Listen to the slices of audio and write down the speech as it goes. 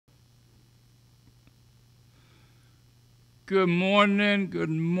Good morning, good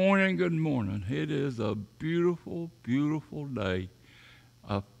morning, good morning. It is a beautiful, beautiful day.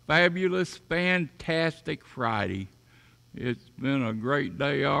 A fabulous, fantastic Friday. It's been a great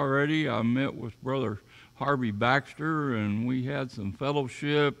day already. I met with Brother Harvey Baxter, and we had some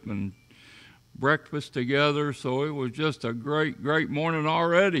fellowship and breakfast together, so it was just a great, great morning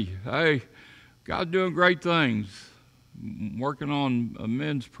already. Hey, God's doing great things. Working on a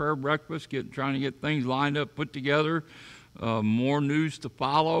men's prayer breakfast, trying to get things lined up, put together. More news to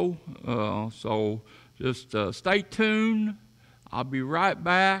follow, so just stay tuned. I'll be right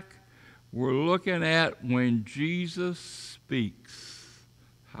back. We're looking at when Jesus speaks.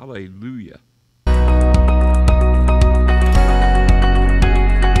 Hallelujah.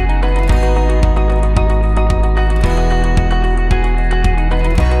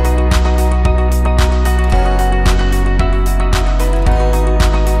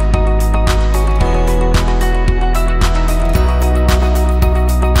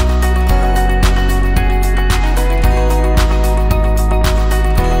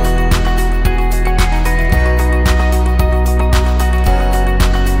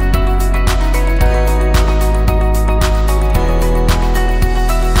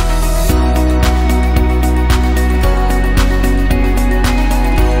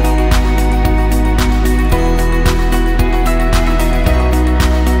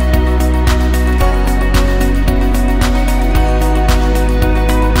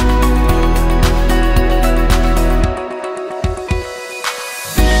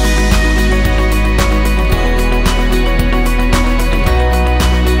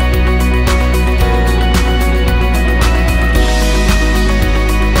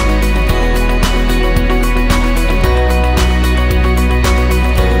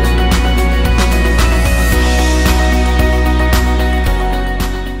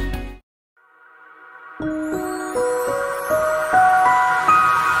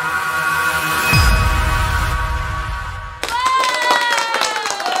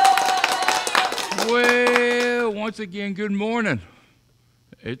 Again, good morning.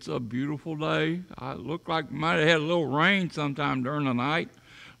 It's a beautiful day. I looked like might have had a little rain sometime during the night,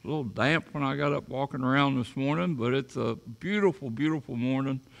 a little damp when I got up walking around this morning, but it's a beautiful, beautiful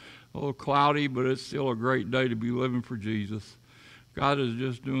morning. A little cloudy, but it's still a great day to be living for Jesus. God is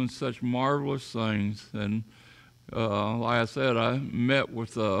just doing such marvelous things. And like I said, I met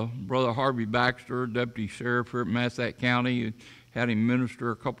with Brother Harvey Baxter, Deputy Sheriff here at Massac County. Had him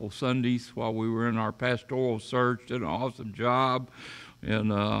minister a couple Sundays while we were in our pastoral search. Did an awesome job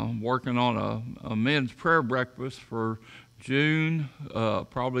and working on a men's prayer breakfast for June,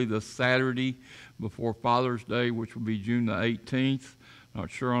 probably the Saturday before Father's Day, which will be June the 18th. Not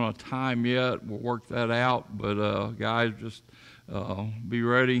sure on a time yet. We'll work that out. But guys, just be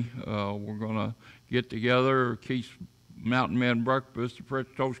ready. We're going to get together, Keith's Mountain Man breakfast, fresh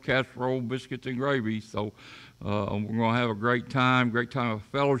toast casserole, biscuits, and gravy. So we're going to have a great time of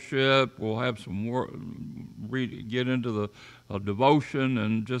fellowship. We'll have some work, get into the devotion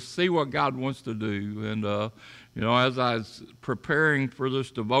and just see what God wants to do. And, you know, as I was preparing for this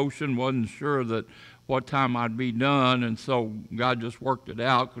devotion, wasn't sure that what time I'd be done, and so God just worked it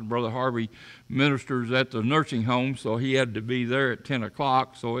out because Brother Harvey ministers at the nursing home, so he had to be there at 10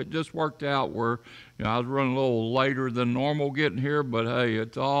 o'clock. So it just worked out where, you know, I was running a little later than normal getting here, but hey,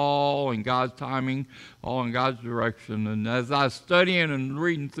 it's all in God's timing, all in God's direction. And as I was studying and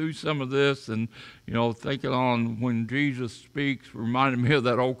reading through some of this and, you know, thinking on when Jesus speaks, reminded me of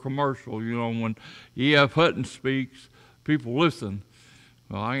that old commercial, you know, when E.F. Hutton speaks, people listen.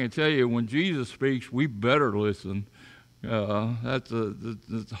 Well, I can tell you, when Jesus speaks, we better listen. That's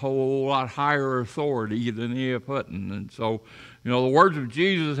a whole lot higher authority than E.F. Hutton. And so, you know, the words of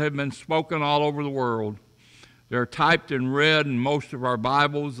Jesus have been spoken all over the world. They're typed and read in most of our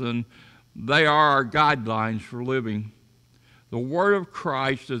Bibles, and they are our guidelines for living. The Word of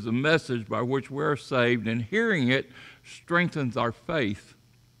Christ is a message by which we are saved, and hearing it strengthens our faith.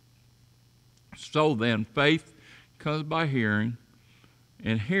 So then, faith comes by hearing,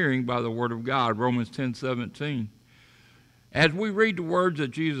 and hearing by the Word of God, Romans 10:17. As we read the words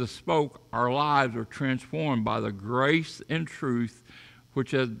that Jesus spoke, our lives are transformed by the grace and truth which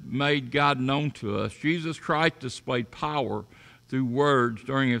has made God known to us. Jesus Christ displayed power through words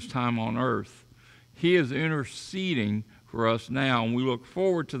during his time on earth. He is interceding for us now, and we look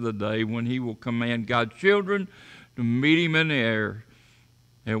forward to the day when he will command God's children to meet him in the air,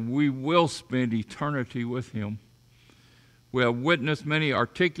 and we will spend eternity with him. We have witnessed many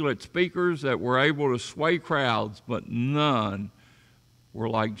articulate speakers that were able to sway crowds, but none were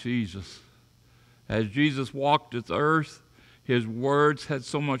like Jesus. As Jesus walked this earth, his words had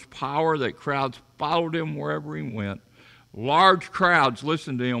so much power that crowds followed him wherever he went. Large crowds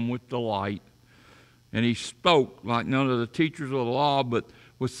listened to him with delight. And he spoke like none of the teachers of the law, but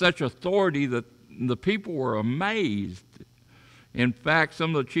with such authority that the people were amazed. In fact,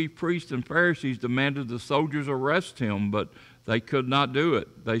 some of the chief priests and Pharisees demanded the soldiers arrest him, but they could not do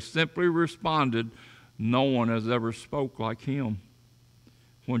it. They simply responded, "No one has ever spoke like him."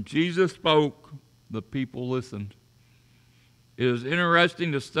 When Jesus spoke, the people listened. It is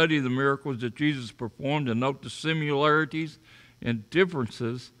interesting to study the miracles that Jesus performed and note the similarities and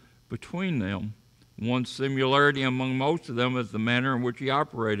differences between them. One similarity among most of them is the manner in which he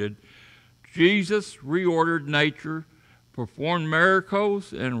operated. Jesus reordered nature, performed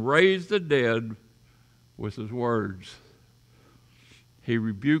miracles, and raised the dead with his words. He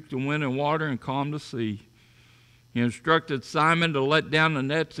rebuked the wind and water and calmed the sea. He instructed Simon to let down the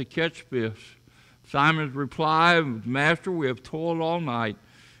nets to catch fish. Simon's reply was, "Master, we have toiled all night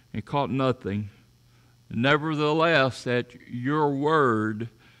and caught nothing. Nevertheless, at your word,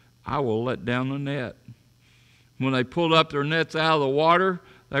 I will let down the net." When they pulled up their nets out of the water,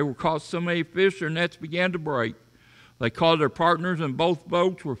 they were caught so many fish, their nets began to break. They called their partners, and both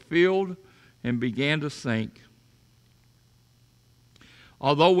boats were filled and began to sink.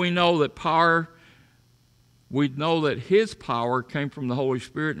 Although we know that his power came from the Holy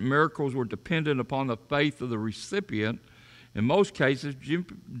Spirit, and miracles were dependent upon the faith of the recipient, in most cases,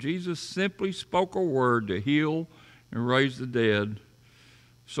 Jesus simply spoke a word to heal and raise the dead.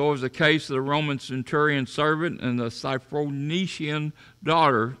 So was the case of the Roman centurion servant and the Syrophoenician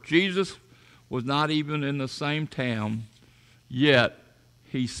daughter. Jesus was not even in the same town, yet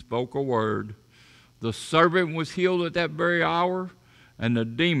he spoke a word. The servant was healed at that very hour, and the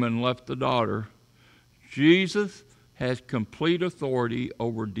demon left the daughter. Jesus has complete authority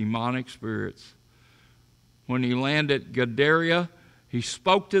over demonic spirits. When he landed at Gadara, he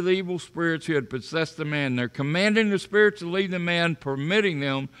spoke to the evil spirits who had possessed the man. They're commanding the spirits to leave the man, permitting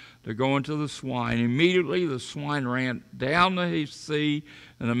them to go into the swine. Immediately the swine ran down the sea,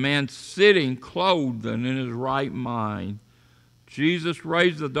 and the man sitting clothed and in his right mind. Jesus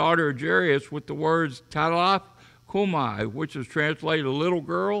raised the daughter of Jairus with the words, "Talitha cumi," which is translated, "Little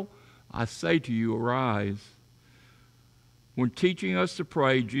girl, I say to you, arise." When teaching us to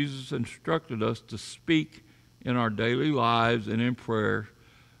pray, Jesus instructed us to speak in our daily lives and in prayer.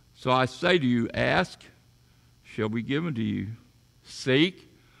 So I say to you, ask, shall be given to you. Seek,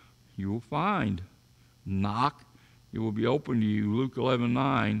 you will find. Knock, it will be opened to you. Luke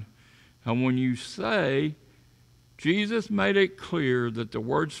 11:9. And when you say, Jesus made it clear that the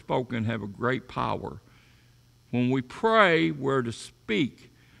words spoken have a great power. When we pray, we're to speak.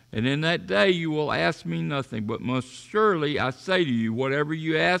 And in that day you will ask me nothing, but most surely I say to you, whatever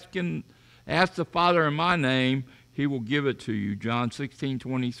you ask the Father in my name, he will give it to you. John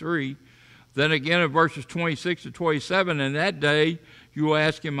 16:23. Then again in verses 26 to 27, in that day you will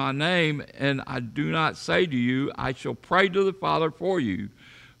ask in my name, and I do not say to you, I shall pray to the Father for you.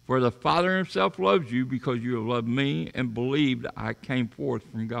 For the Father himself loves you because you have loved me and believed I came forth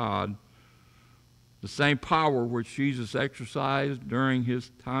from God. The same power which Jesus exercised during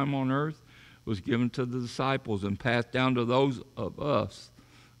his time on earth was given to the disciples and passed down to those of us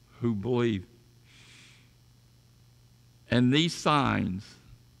who believe. And these signs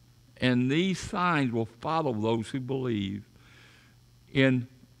will follow those who believe. In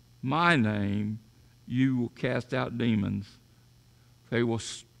my name you will cast out demons. They will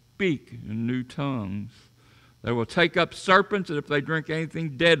speak in new tongues. They will take up serpents, and if they drink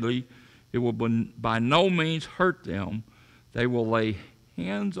anything deadly, it will by no means hurt them. They will lay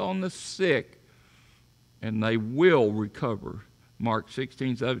hands on the sick, and they will recover. Mark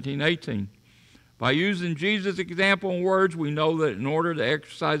 16:17-18. By using Jesus' example and words, we know that in order to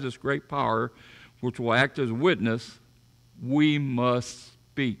exercise this great power, which will act as witness, we must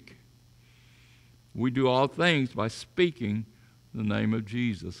speak. We do all things by speaking the name of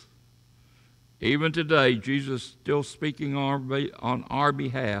Jesus. Even today, Jesus is still speaking on our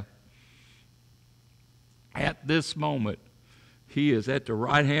behalf. At this moment, he is at the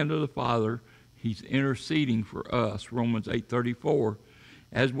right hand of the Father. He's interceding for us, Romans 8:34.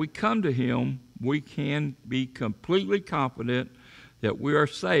 As we come to him, we can be completely confident that we are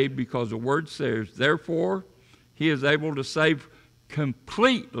saved because the word says, therefore, he is able to save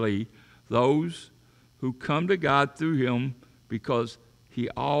completely those who come to God through him because he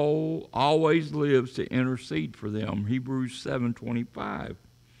always lives to intercede for them. Hebrews 7:25.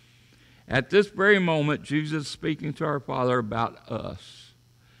 At this very moment, Jesus is speaking to our Father about us.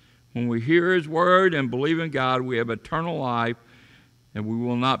 When we hear his word and believe in God, we have eternal life and we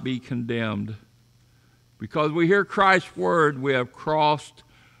will not be condemned. Because we hear Christ's word, we have crossed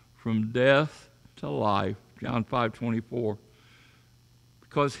from death to life, John 5:24.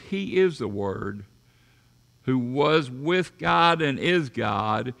 Because he is the Word, who was with God and is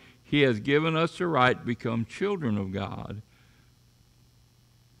God, he has given us the right to become children of God.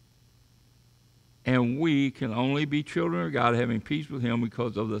 And we can only be children of God having peace with him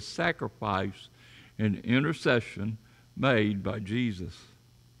because of the sacrifice and intercession made by Jesus.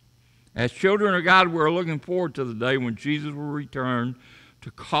 As children of God, we're looking forward to the day when Jesus will return to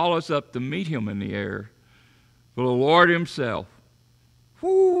call us up to meet him in the air. For the Lord himself,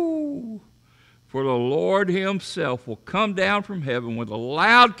 for the Lord himself will come down from heaven with a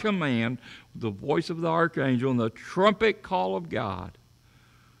loud command, with the voice of the archangel and the trumpet call of God.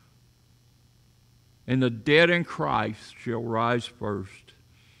 And the dead in Christ shall rise first.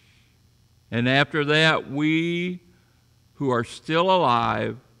 And after that, we who are still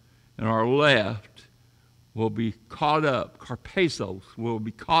alive and are left will be caught up, karpesos, will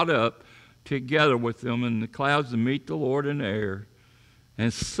be caught up together with them in the clouds to meet the Lord in the air.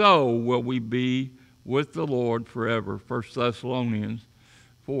 And so will we be with the Lord forever. 1 Thessalonians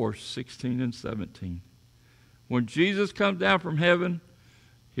 4:16 and 17. When Jesus comes down from heaven,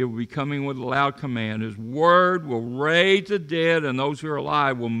 he will be coming with a loud command. His word will raise the dead, and those who are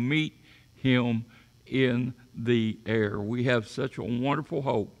alive will meet him in the air. We have such a wonderful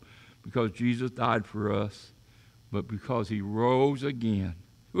hope because Jesus died for us, but because he rose again,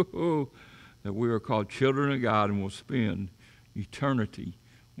 that we are called children of God and will spend eternity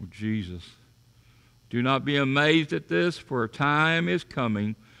with Jesus. Do not be amazed at this, for a time is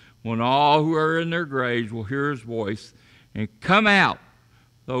coming when all who are in their graves will hear his voice and come out.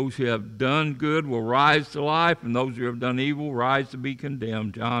 Those who have done good will rise to life, and those who have done evil rise to be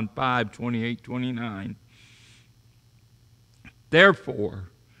condemned. John 5:28-29.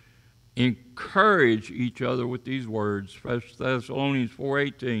 Therefore, encourage each other with these words. 1 Thessalonians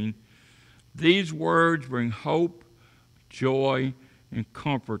 4:18. These words bring hope, joy, and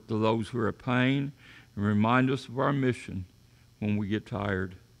comfort to those who are in pain and remind us of our mission when we get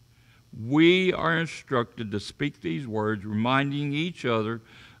tired. We are instructed to speak these words, reminding each other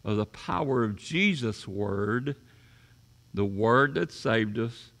of the power of Jesus' word, the word that saved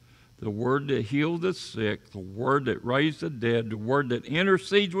us, the word that healed the sick, the word that raised the dead, the word that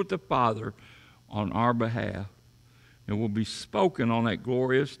intercedes with the Father on our behalf, and will be spoken on that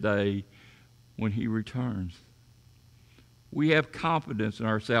glorious day when he returns. We have confidence in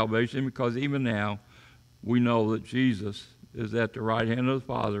our salvation because even now we know that Jesus is at the right hand of the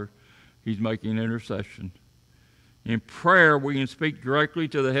Father. He's making intercession. In prayer, we can speak directly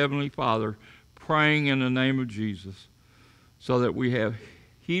to the Heavenly Father, praying in the name of Jesus, so that we have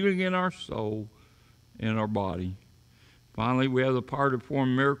healing in our soul and our body. Finally, we have the power to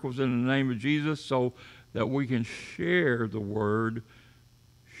perform miracles in the name of Jesus so that we can share the Word.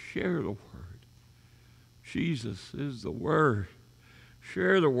 Share the Word. Jesus is the Word.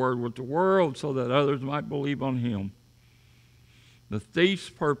 Share the Word with the world so that others might believe on him. The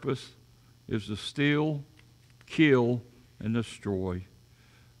thief's purpose is to steal, kill, and destroy.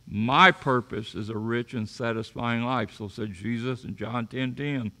 My purpose is a rich and satisfying life, so said Jesus in John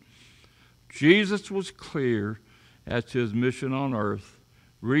 10:10. Jesus was clear as to his mission on earth,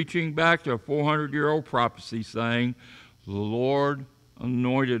 reaching back to a 400-year-old prophecy saying, the Lord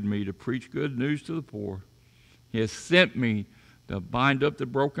anointed me to preach good news to the poor. He has sent me to bind up the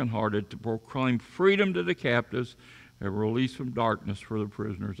brokenhearted, to proclaim freedom to the captives, and release from darkness for the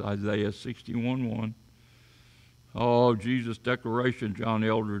prisoners. Isaiah 61:1. Oh, Jesus' declaration, John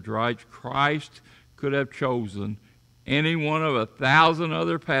Eldridge writes, Christ could have chosen any one of 1,000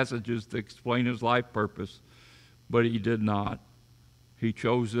 other passages to explain his life purpose, but he did not. He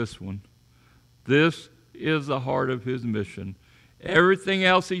chose this one. This is the heart of his mission. Everything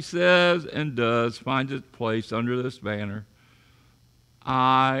else he says and does finds its place under this banner.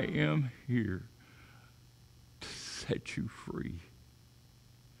 I am here to set you free.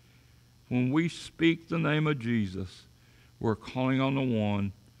 When we speak the name of Jesus, we're calling on the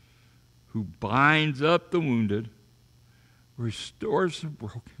one who binds up the wounded, restores the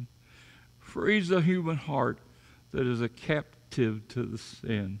broken, frees the human heart that is a captive to the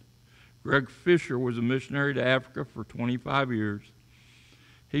sin. Greg Fisher was a missionary to Africa for 25 years.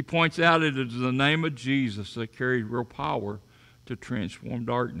 He points out it is the name of Jesus that carries real power to transform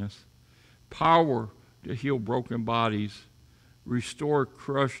darkness, power to heal broken bodies, restore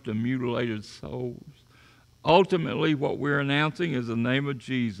crushed and mutilated souls. Ultimately, what we're announcing is the name of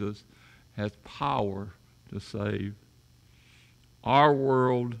Jesus has power to save. Our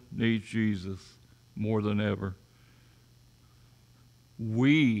world needs Jesus more than ever.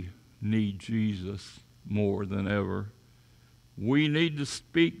 We need Jesus more than ever. We need to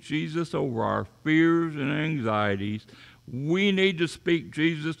speak Jesus over our fears and anxieties. We need to speak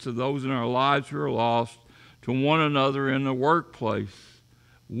Jesus to those in our lives who are lost, to one another in the workplace.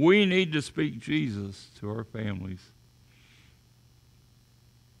 We need to speak Jesus to our families.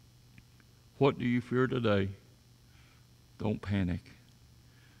 What do you fear today? Don't panic.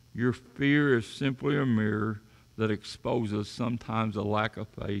 Your fear is simply a mirror that exposes sometimes a lack of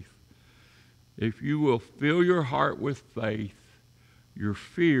faith. If you will fill your heart with faith, your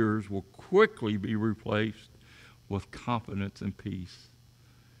fears will quickly be replaced with confidence and peace.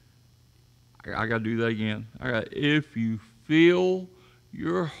 I got to do that again. If you fill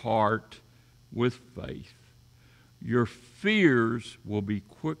your heart with faith, your fears will be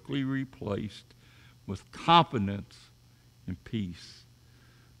quickly replaced with confidence and peace.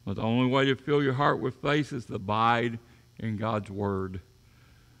 But the only way to fill your heart with faith is to abide in God's Word.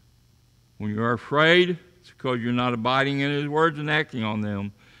 When you're afraid, it's because you're not abiding in His words and acting on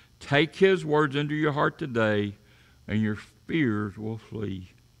them. Take His words into your heart today, and your fears will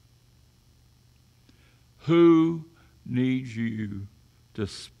flee. Who needs you to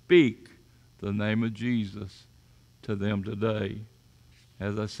speak the name of Jesus to them today?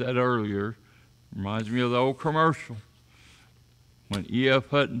 As I said earlier, reminds me of the old commercial. When E.F.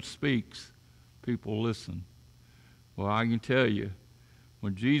 Hutton speaks, people listen. Well, I can tell you,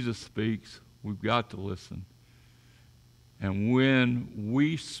 when Jesus speaks, we've got to listen. And when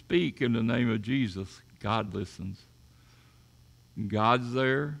we speak in the name of Jesus, God listens. God's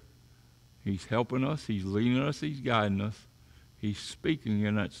there. He's helping us. He's leading us. He's guiding us. He's speaking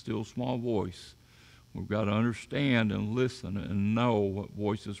in that still small voice. We've got to understand and listen and know what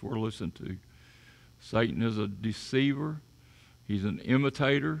voices we're listening to. Satan is a deceiver. He's an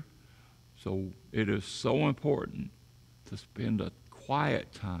imitator. So it is so important to spend a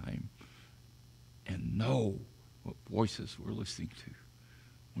quiet time and know what voices we're listening to.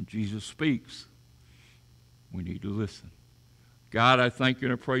 When Jesus speaks, we need to listen. God, I thank you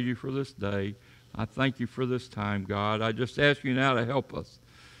and I praise you for this day. I thank you for this time, God. I just ask you now to help us.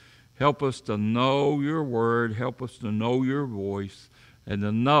 Help us to know your word. Help us to know your voice and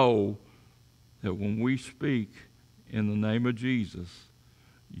to know that when we speak in the name of Jesus,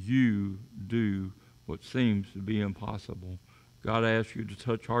 you do what seems to be impossible. God, I ask you to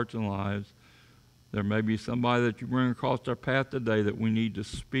touch hearts and lives. There may be somebody that you bring across our path today that we need to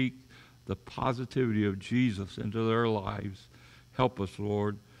speak the positivity of Jesus into their lives. Help us,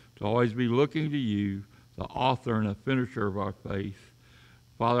 Lord, to always be looking to you, the author and the finisher of our faith.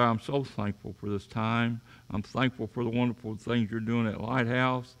 Father, I'm so thankful for this time. I'm thankful for the wonderful things you're doing at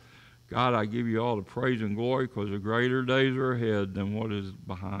Lighthouse. God, I give you all the praise and glory because the greater days are ahead than what is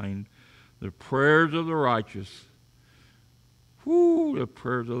behind. The prayers of the righteous. The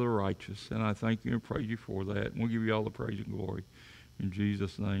prayers of the righteous. And I thank you and praise you for that. And we'll give you all the praise and glory. In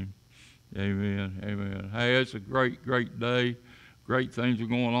Jesus' name, amen, amen. Hey, it's a great, great day. Great things are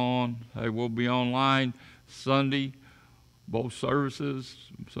going on. Hey, we'll be online Sunday, both services.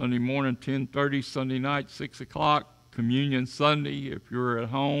 Sunday morning, 10:30, Sunday night, 6 o'clock. Communion Sunday. If you're at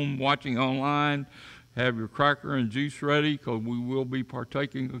home watching online, have your cracker and juice ready because we will be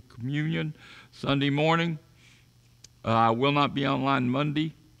partaking of communion Sunday morning. I will not be online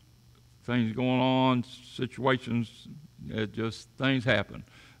Monday. Things going on, situations, things happen.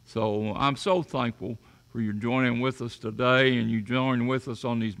 So I'm so thankful for you joining with us today and you joining with us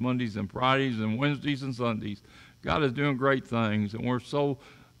on these Mondays and Fridays and Wednesdays and Sundays. God is doing great things, and we're so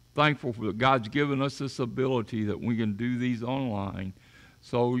thankful for that God's given us this ability that we can do these online.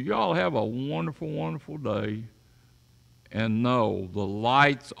 So y'all have a wonderful, wonderful day. And know the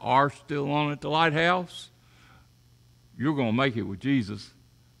lights are still on at the Lighthouse. You're going to make it with Jesus.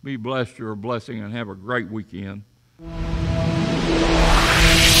 Be blessed, you're a blessing, and have a great weekend.